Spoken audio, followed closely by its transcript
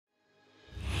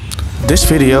This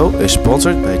video is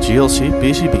sponsored by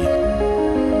JLCPCB.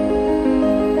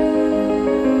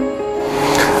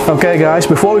 Okay guys,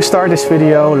 before we start this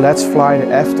video, let's fly the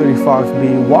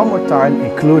F-35B one more time,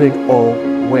 including all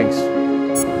wings.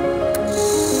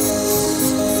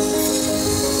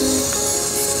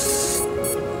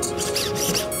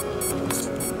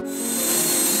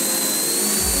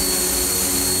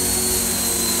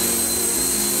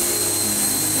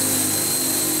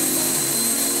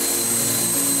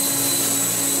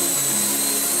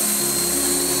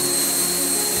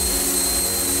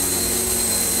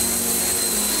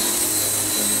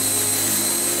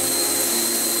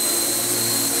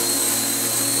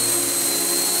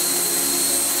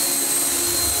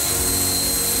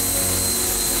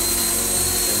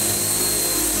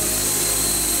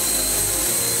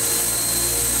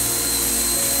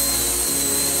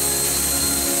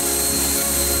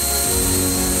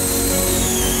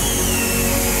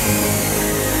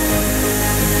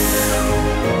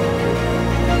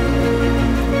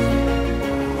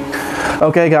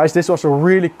 Okay guys, this was a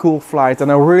really cool flight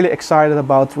and I'm really excited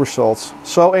about the results.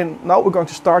 So now we're going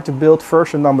to start to build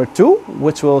version number 2,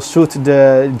 which will suit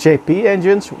the JP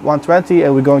engines 120,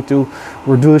 and we're going to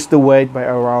reduce the weight by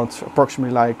around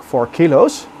approximately like 4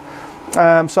 kilos.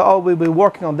 So I will be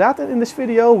working on that in this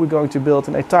video. We're going to build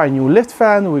an entire new lift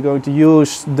fan. We're going to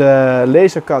use the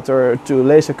laser cutter to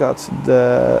laser cut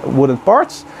the wooden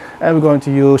parts. And we're going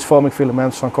to use foaming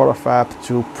filaments on color fab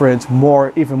to print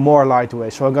even more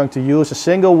lightweight. So I'm going to use a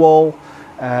single wall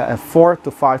and 4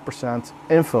 to 5%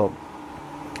 infill.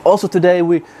 Also today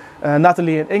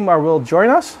Natalie and Ingmar will join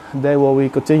us. They will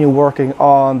continue working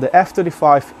on the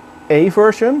F-35A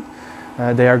version.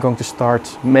 They are going to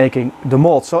start making the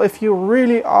mold. So if you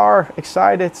really are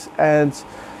excited and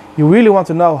you really want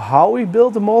to know how we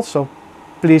build the mold, so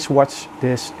please watch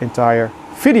this entire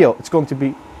video. It's going to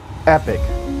be epic.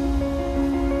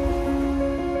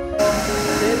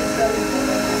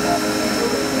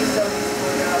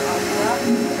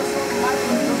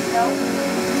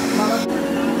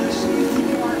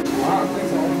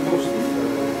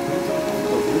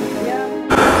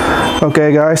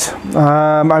 Okay guys,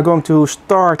 I'm going to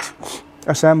start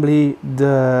assembly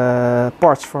the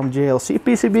parts from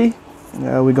JLCPCB.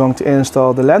 We're going to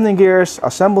install the landing gears,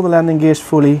 assemble the landing gears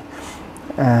fully,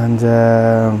 and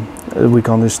we're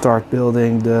going to start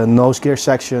building the nose gear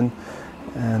section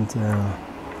and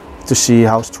to see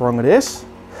how strong it is.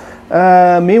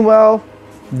 Meanwhile,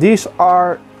 these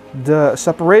are the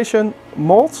separation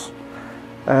molds.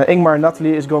 Ingmar and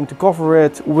Natalie is going to cover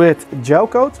it with gel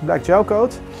coat, black gel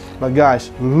coat. But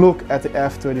guys, look at the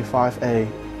F-35A.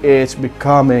 It's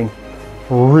becoming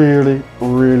really,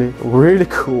 really, really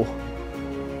cool.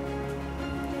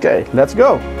 Okay, let's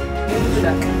go.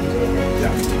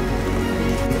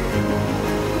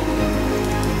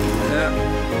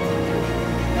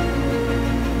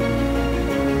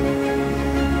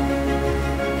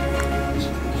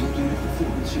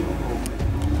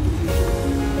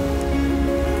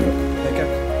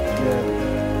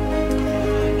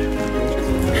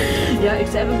 Ja, ik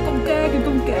zei hem, kom kijken,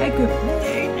 kom kijken.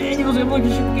 Nee, die was helemaal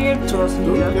gechoqueerd. Zoals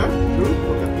die. Ja, doe.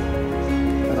 Oké.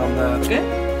 En dan, oké? Ja.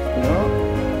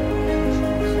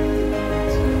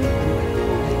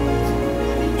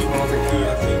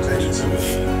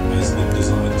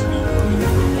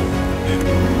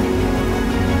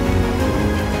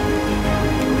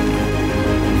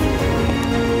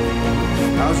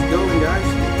 How's it going, guys?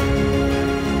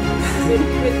 Ik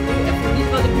weet nu even niet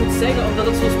wat ik moet zeggen, omdat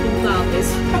het zo spontaan is.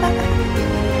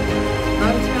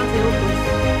 Maar het gaat heel goed.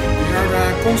 We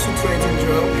are concentrating,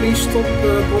 Joel. Please stop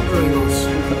bothering us.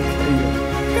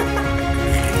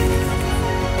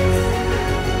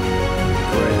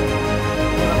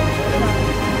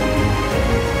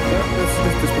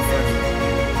 This is perfect.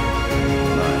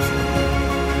 Nice.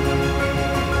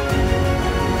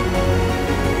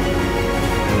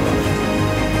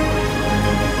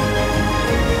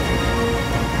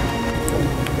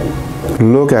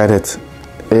 Look at it.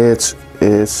 It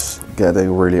is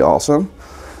getting really awesome.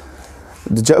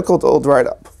 The gel coat all dried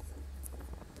up.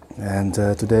 And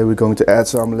today we're going to add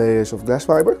some layers of glass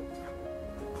fiber.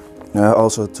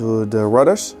 Also to the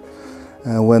rudders.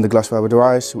 And when the glass fiber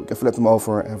dries, we can flip them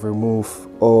over and remove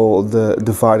all the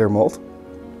divider mold.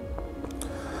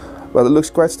 But it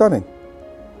looks quite stunning.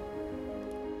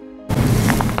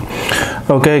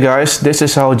 Okay guys, this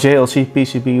is how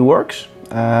JLCPCB works.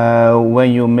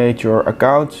 When you made your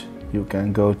account, you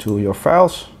can go to your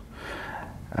files,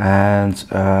 and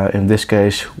in this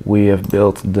case we have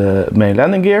built the main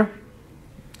landing gear.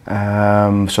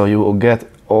 So you will get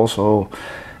also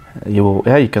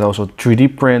You can also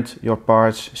 3D print your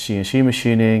parts, CNC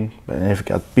machining, and if you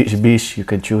got PCBs you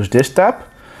can choose this tab.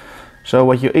 So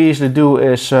what you easily do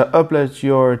is upload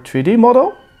your 3D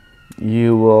model.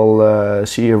 You will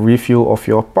see a review of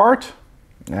your part.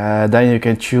 Then you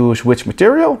can choose which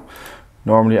material.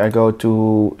 Normally I go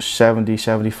to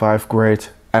 70-75 grade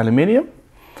aluminium.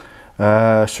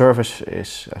 Surface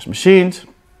is as machined.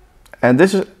 And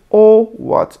this is all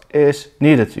what is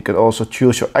needed. You can also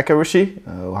choose your accuracy,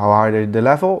 how high the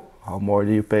level, how more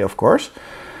do you pay, of course.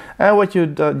 And what you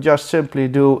just simply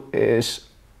do is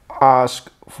ask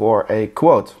for a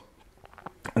quote.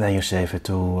 And then you save it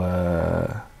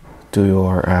to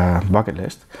your bucket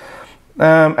list.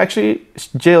 Actually,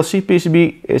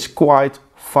 JLCPCB is quite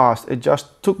fast. It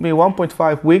just took me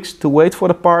 1.5 weeks to wait for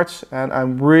the parts, and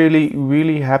I'm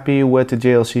really happy with the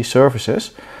JLC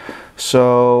services.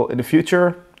 So in the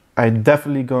future I'm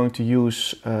definitely going to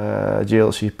use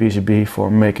JLCPCB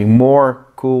for making more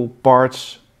cool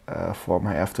parts for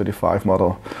my F-35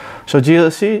 model. So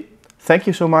JLC, thank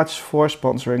you so much for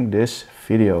sponsoring this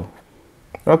video.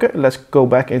 Okay, let's go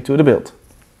back into the build.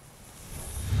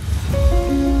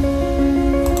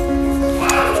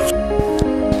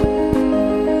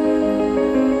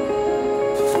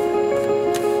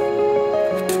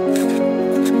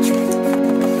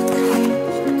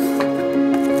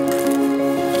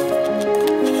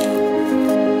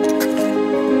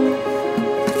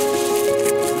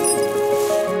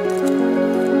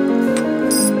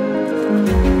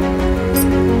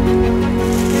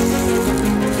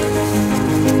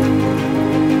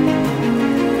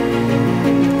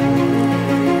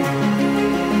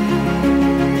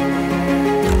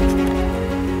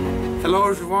 Hello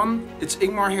everyone, it's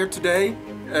Ingmar here today.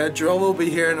 Joel will be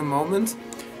here in a moment.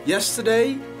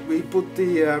 Yesterday we put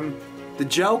the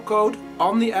gel coat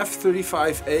on the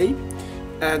F-35A,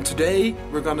 and today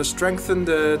we're going to strengthen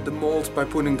the mold by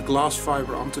putting the glass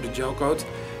fiber onto the gel coat,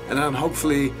 and then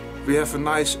hopefully we have a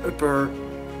nice upper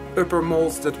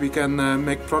mold that we can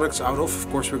make products out of. Of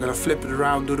course we're going to flip it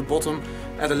around, do the bottom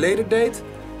at a later date,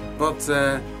 but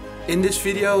in this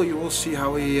video you will see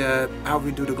how we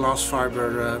do the glass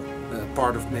fiber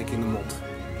part of making the mold.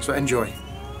 So enjoy!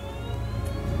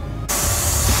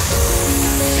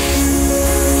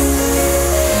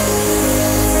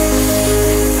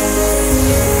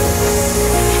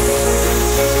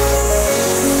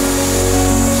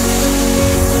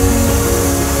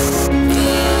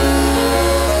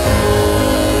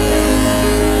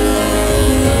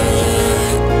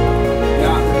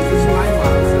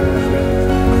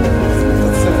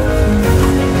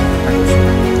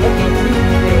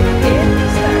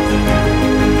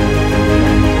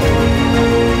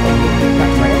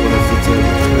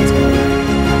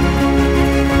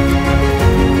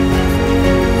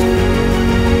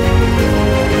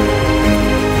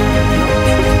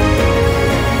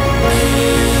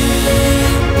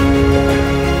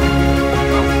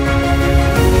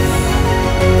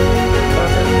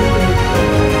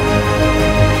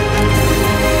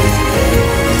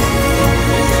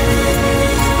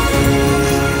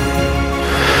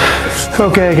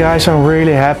 Okay guys, I'm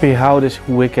really happy how this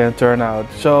weekend turned out.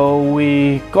 So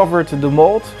we covered the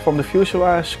mold from the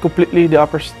fuselage completely, the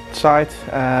upper side.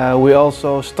 We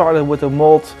also started with the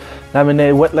mold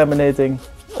wet laminating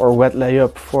or wet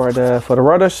layup for the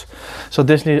rudders. So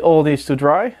this all needs to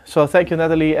dry. So thank you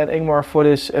Natalie and Ingmar for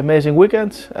this amazing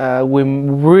weekend. We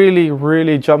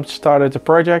really jump started the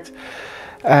project.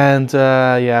 And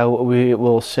yeah, we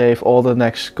will save all the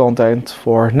next content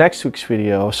for next week's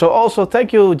video. So also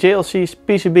thank you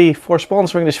JLCPCB for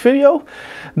sponsoring this video.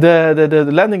 The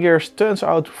landing gears turns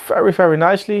out very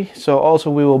nicely. So also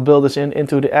we will build this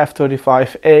into the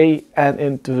F-35A and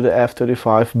into the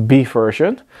F-35B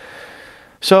version.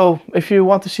 So if you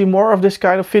want to see more of this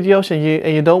kind of videos and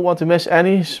you don't want to miss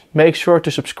any, make sure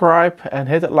to subscribe and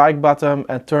hit that like button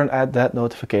and turn on that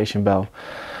notification bell.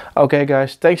 Okay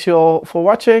guys, thank you all for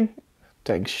watching.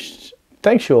 Thank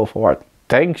you for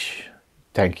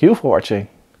watching.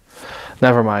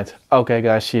 Never mind. Okay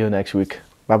guys, see you next week.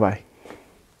 Bye bye.